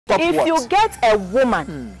If you get a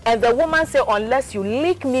woman and the woman say, unless you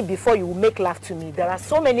lick me before you make love to me, there are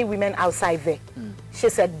so many women outside there.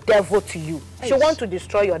 She's a devil to you. She wants to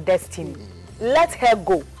destroy your destiny. Let her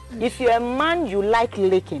go. If you're a man you like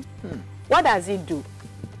licking, what does it do?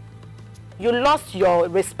 You lost your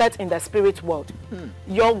respect in the spirit world.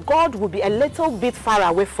 Your God will be a little bit far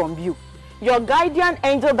away from you. Your guardian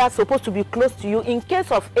angel that's supposed to be close to you, in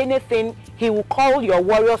case of anything, he will call your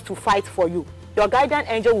warriors to fight for you. Your guardian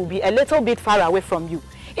angel will be a little bit far away from you.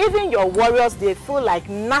 Even your warriors, they feel like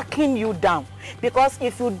knocking you down. Because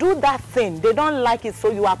if you do that thing, they don't like it, so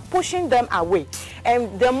you are pushing them away.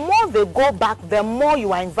 And the more they go back, the more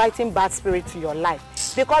you are inviting bad spirit to your life.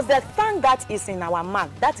 Because the thing that is in our mouth,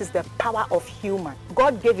 that is the power of human.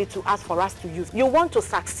 God gave it to us for us to use. You want to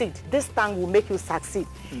succeed, this tongue will make you succeed.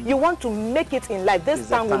 You want to make it in life, this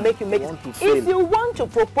tongue will make you make it. If you want to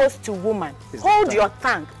propose to woman, hold your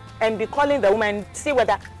tongue and be calling the woman, see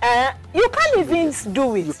whether you can't even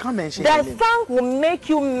do it. You can't mention the tongue will make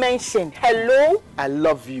you mention, hello, I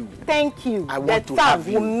love you, thank you. I want the to have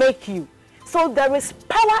tongue you. will make you. So there is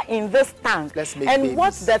power in this tongue. Let's make and babies.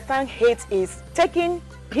 What the tongue hates is taking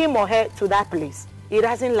him or her to that place. He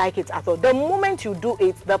doesn't like it at all. The moment you do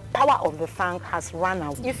it, the power of the tongue has run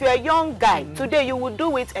out. If you're a young guy, today you will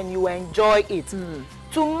do it and you will enjoy it.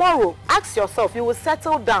 Tomorrow, ask yourself, you will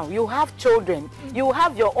settle down, you have children, you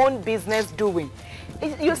have your own business doing.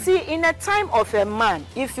 You see, in a time of a man,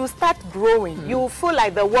 if you start growing, you feel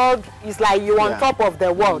like the world is like you're on top of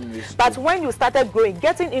the world. But when you started growing,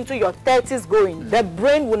 getting into your 30s going, the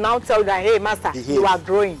brain will now tell you that, hey, master, you are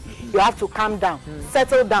growing. You have to calm down,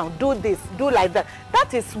 settle down, do this, do like that.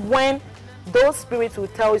 That is when those spirits will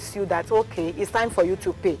tell you that, okay, it's time for you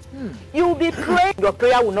to pay. You will be praying, your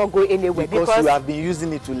prayer will not go anywhere. Because you have been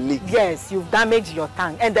using it to leak. Yes, you've damaged your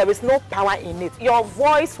tongue and there is no power in it. Your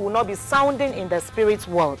voice will not be sounding in the spirit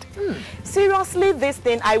world. Seriously, this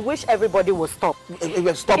thing, I wish everybody would stop.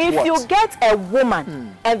 Stop if what? you get a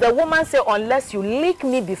woman and the woman say, unless you lick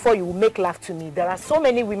me before you make love to me, there are so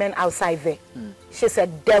many women outside there. She's a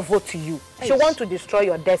devil to you. She wants to destroy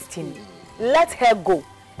your destiny. Let her go.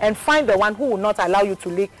 And find the one who will not allow you to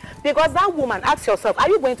lick. Because that woman, ask yourself, are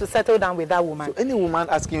you going to settle down with that woman? So any woman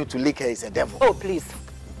asking you to lick her is a devil. Oh, please.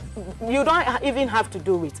 You don't even have to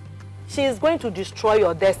do it. She is going to destroy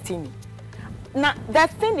your destiny. Now, the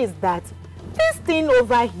thing is that this thing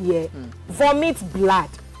over here vomits blood.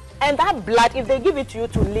 And that blood, if they give it to you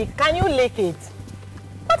to lick, can you lick it?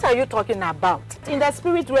 What are you talking about? In the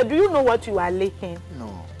spirit world, do you know what you are licking?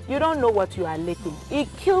 No. You don't know what you are licking. It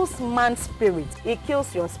kills man's spirit. It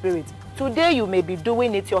kills your spirit. Today you may be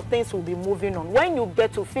doing it, your things will be moving on. When you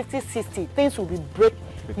get to 50, 60, things will be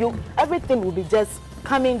everything will be just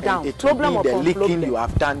coming down. It will be the licking you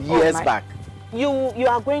have done years back. You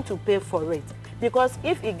are going to pay for it. Because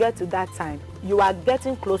if it gets to that time, you are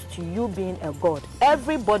getting close to you being a god.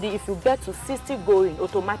 Everybody, if you get to 60 going,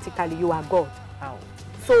 automatically you are God. Ow.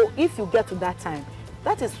 So if you get to that time,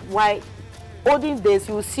 that is why olden days,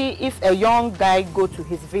 you will see if a young guy go to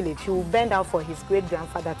his village, he will bend out for his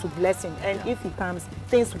great-grandfather to bless him. And if he comes,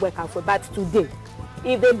 things work out for. But today,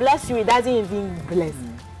 if they bless you, it doesn't even bless.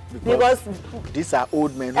 Because these are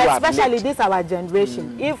old men who especially this our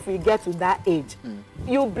generation. If we get to that age,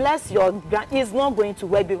 you bless your it's not going to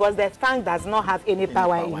work because the tongue does not have any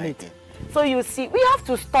power in it. So you see, we have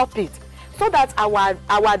to stop it. So that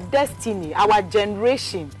our destiny, our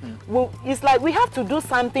generation, it's like we have to do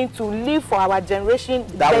something to live for our generation,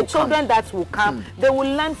 the children that will come, they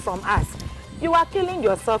will learn from us. You are killing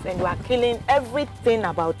yourself and you are killing everything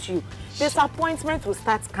about you. Disappointment will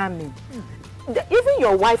start coming. Even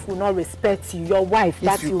your wife will not respect you. Your wife,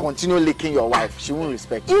 if you continue licking your wife, she won't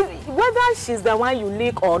respect you. Whether she's the one you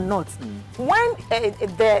lick or not. When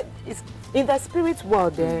in the spirit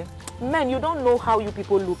world, men, you don't know how you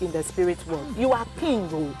people look in the spirit world. You are king,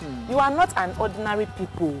 though. You are not an ordinary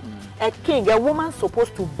people. A king, a woman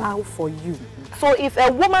supposed to bow for you. So if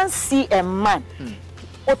a woman see a man,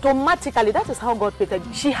 automatically, that is how God created.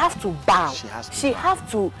 She has to bow. She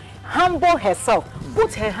has to humble herself.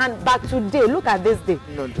 Put her hand back today. Look at this day.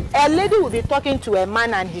 A lady will be talking to a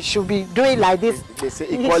man and he should be doing like this. They say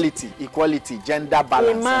equality, gender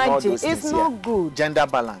balance. Imagine, it's not good. Gender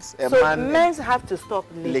balance. So men have to stop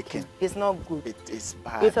licking. It's not good. It is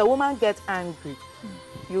bad. If a woman gets angry,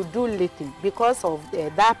 you do licking. Because of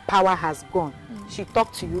that power has gone. She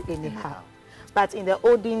talks to you anyhow. But in the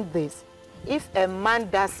olden days, if a man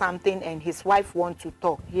does something and his wife wants to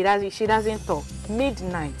talk, she doesn't talk.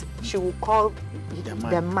 Midnight, she will call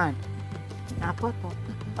the man.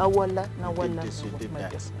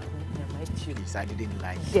 Please, I didn't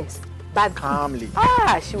like it. Yes. But calmly.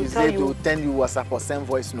 She will tell They you. will send you WhatsApp or send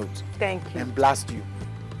voice note. Thank you. And blast you.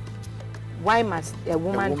 Why must a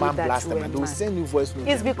woman do that blast to them a and they will man? send you voice note.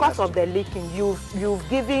 It's because of the leaking. You've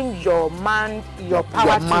given your man your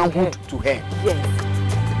power your manhood to to her. Yes.